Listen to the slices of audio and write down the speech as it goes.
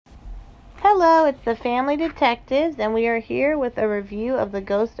Hello, it's the Family Detectives, and we are here with a review of The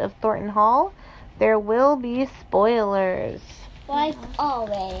Ghost of Thornton Hall. There will be spoilers. Like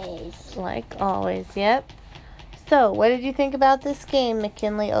always. Like always, yep. So, what did you think about this game,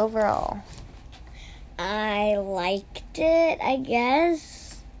 McKinley, overall? I liked it, I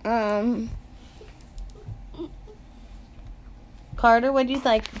guess. Carter, what did you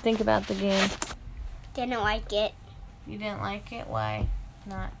think about the game? Didn't like it. You didn't like it? Why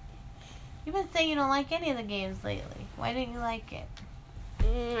not? You've been saying you don't like any of the games lately. Why didn't you like it? I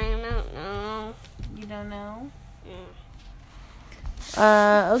don't know. You don't know?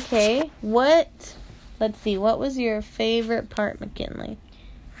 Mm. Okay. Let's see, what was your favorite part, McKinley?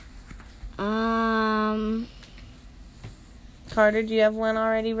 Carter, do you have one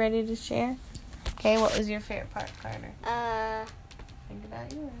already ready to share? Okay, what was your favorite part, Carter? Think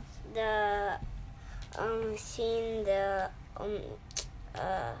about yours. Seeing the,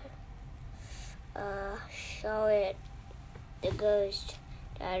 show it, the ghost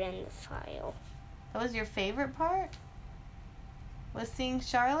that in the file. That was your favorite part? Was seeing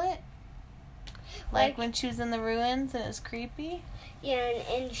Charlotte? Like when she was in the ruins and it was creepy? Yeah,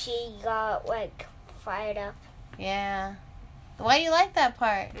 and she got, fired up. Yeah. Why do you like that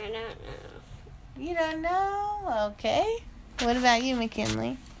part? I don't know. You don't know? Okay. What about you,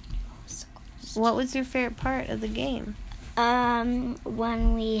 McKinley? What was your favorite part of the game?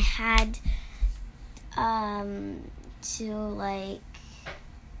 When we had when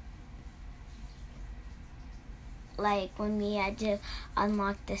we had to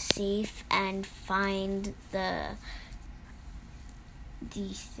unlock the safe and find the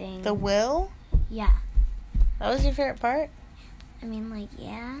thing. The will? Yeah. That was your favorite part? I mean,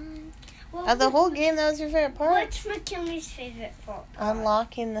 yeah. Of the whole game, that was your favorite part? What's McKinley's favorite part?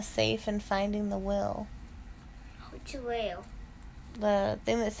 Unlocking the safe and finding the will. Which will? The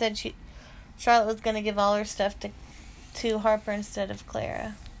thing that said Charlotte was going to give all her stuff to Harper instead of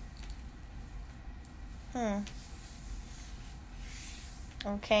Clara.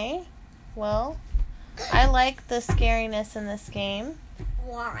 Okay. Well, I like the scariness in this game.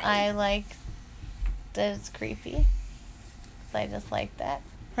 Why? I like that it's creepy. I just like that.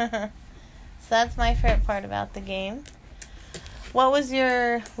 So that's my favorite part about the game. What was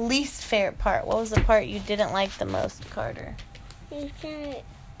your least favorite part? What was the part you didn't like the most, Carter? Least,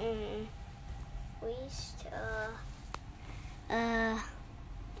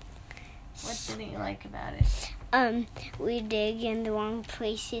 what didn't you like about it? We dig in the wrong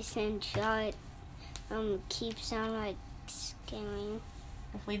places and Charlotte keeps on scaring.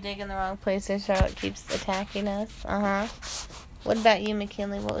 If we dig in the wrong places, Charlotte keeps attacking us. What about you,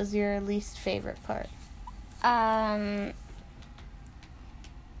 McKinley? What was your least favorite part?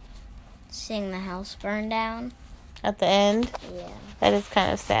 Seeing the house burn down. At the end? Yeah. That is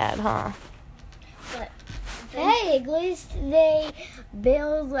kind of sad, huh? But hey, at least they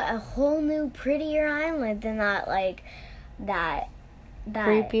build a whole new, prettier island than that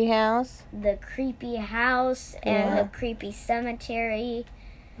creepy house? The creepy house and the creepy cemetery.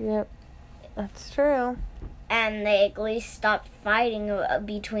 Yep. That's true. And they at least stopped fighting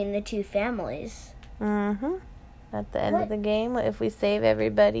between the two families. At the end of the game, if we save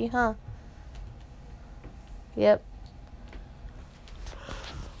everybody, huh? Yep.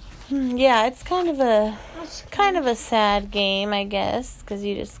 Yeah, it's kind of a sad game, I guess, because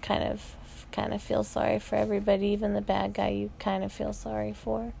you just kind of feel sorry for everybody, even the bad guy you kind of feel sorry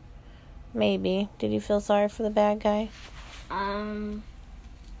for. Maybe. Did you feel sorry for the bad guy?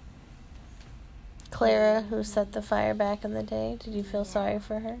 Clara, who set the fire back in the day, did you feel sorry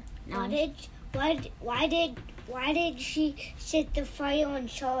for her? No. Why did she set the fire on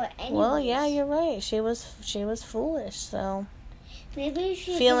Charlotte anyways? Well, yeah, you're right. She was foolish, so maybe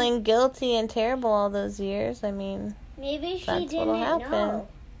she feeling guilty and terrible all those years. I mean, maybe she that's didn't what'll happen. know.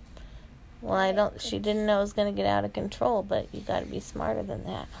 Well, she didn't know it was going to get out of control, but you got to be smarter than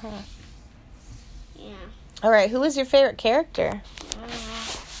that, huh? Yeah. All right, who was your favorite character?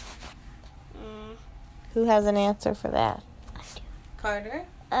 Who has an answer for that? Carter?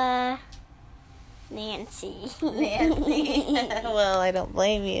 Nancy. Nancy. Well, I don't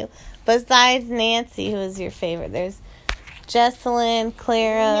blame you. Besides Nancy, who is your favorite? There's Jesselyn,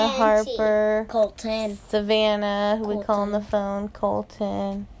 Clara, Nancy. Harper, Colton, Savannah, who we call on the phone,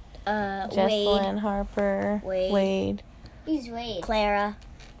 Colton, Jesselyn, Wade. Harper, Wade. Who's Wade? Clara.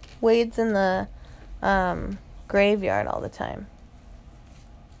 Wade's in the graveyard all the time.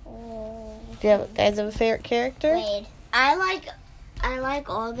 Do you guys have a favorite character? Wade. I like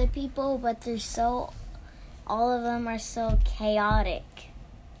all the people, but all of them are so chaotic.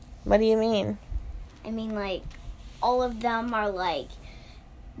 What do you mean? I mean, all of them are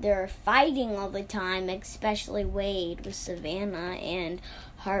they're fighting all the time, especially Wade with Savannah and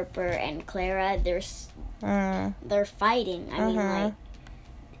Harper and Clara. They're fighting. I mean, like,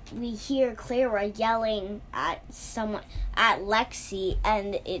 we hear Clara yelling at Lexi,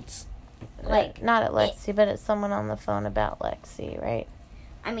 and it's like not at Lexi, but it's someone on the phone about Lexi, right?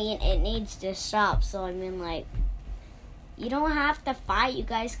 I mean, it needs to stop. So I mean, like, you don't have to fight. You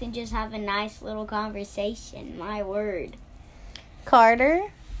guys can just have a nice little conversation. My word.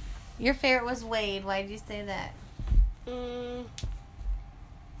 Carter, your favorite was Wade. Why did you say that?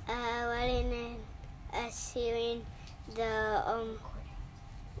 Letting us hearing the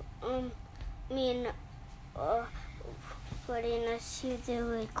letting us hear the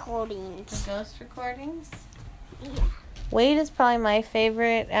recordings. The ghost recordings? Yeah. Wade is probably my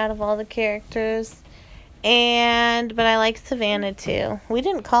favorite out of all the characters. But I like Savannah too. We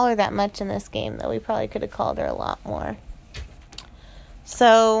didn't call her that much in this game, though. We probably could have called her a lot more.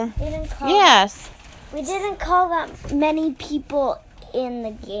 So, yes. We didn't call that many people in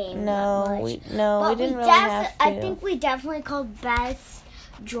the game. No, we didn't really have to. I think we definitely called Beth,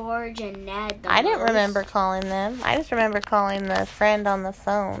 George, and Ned. I didn't remember calling them. I just remember calling the friend on the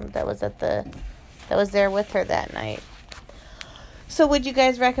phone that was there with her that night. So would you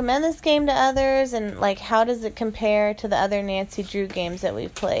guys recommend this game to others? And, like, how does it compare to the other Nancy Drew games that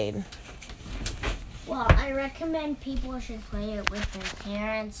we've played? Well, I recommend people should play it with their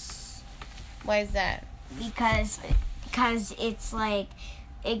parents. Why is that? Because it's, like,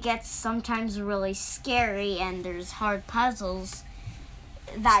 it gets sometimes really scary, and there's hard puzzles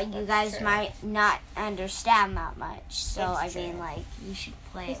that you guys might not understand that much. So, I mean, like, you should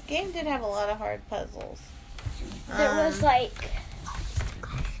play it. This game did have a lot of hard puzzles. There was, I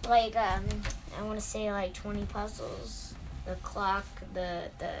want to say, 20 puzzles. The clock, the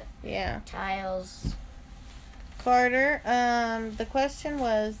tiles. Carter, the question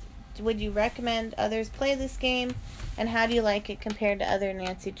was, would you recommend others play this game, and how do you like it compared to other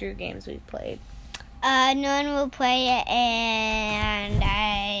Nancy Drew games we've played? No one will play it, and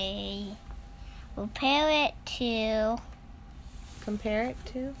I will pair it to... Compare it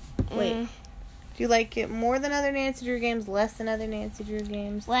to? Wait. Do you like it more than other Nancy Drew games, less than other Nancy Drew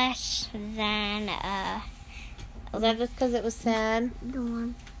games? Less than, Was that just because it was sad? The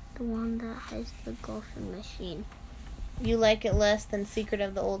one that has the golfing machine. You like it less than Secret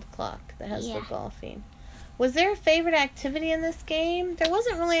of the Old Clock that has the golfing. Was there a favorite activity in this game? There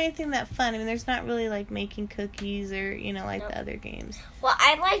wasn't really anything that fun. I mean, there's not really, like, making cookies or, the other games. Well,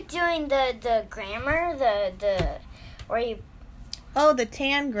 I like doing the grammar, where you... Oh, the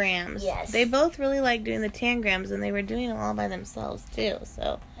tangrams. Yes. They both really liked doing the tangrams, and they were doing it all by themselves, too,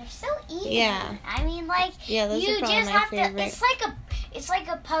 so... They're so easy. Yeah. I mean, like, yeah, those you are probably just my have favorite. to... It's like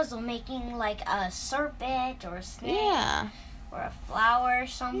a puzzle, making, like, a serpent or a snake. Yeah. Or a flower or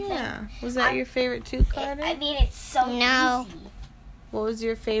something. Yeah. Was that your favorite, too, Carter? I mean, it's so easy. What was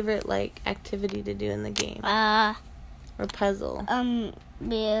your favorite, activity to do in the game? Or puzzle?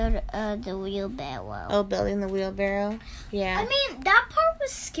 Build the wheelbarrow. Oh, building the wheelbarrow? Yeah. I mean, that part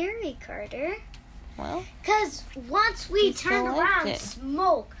was scary, Carter. Well. Because once we turned around,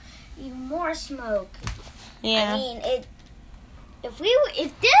 smoke. Even more smoke. Yeah. I mean,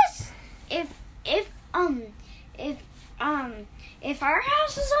 if our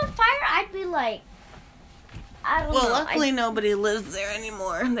house was on fire, I'd be like, I don't know. Well, luckily nobody lives there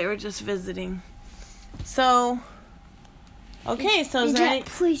anymore. They were just visiting. So, okay, so is that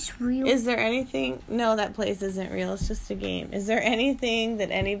place real? Is there anything? No, that place isn't real. It's just a game. Is there anything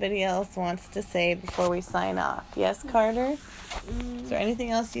that anybody else wants to say before we sign off? Yes, Carter? Is there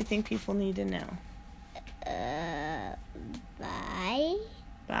anything else you think people need to know? Bye.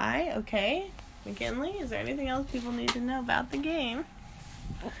 Bye? Okay. McKinley, is there anything else people need to know about the game?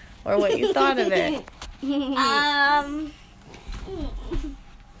 Or what you thought of it? No.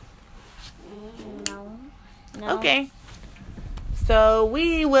 Okay. So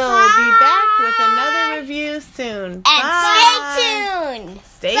we will be back with another review soon. And stay tuned.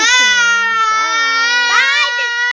 Stay tuned.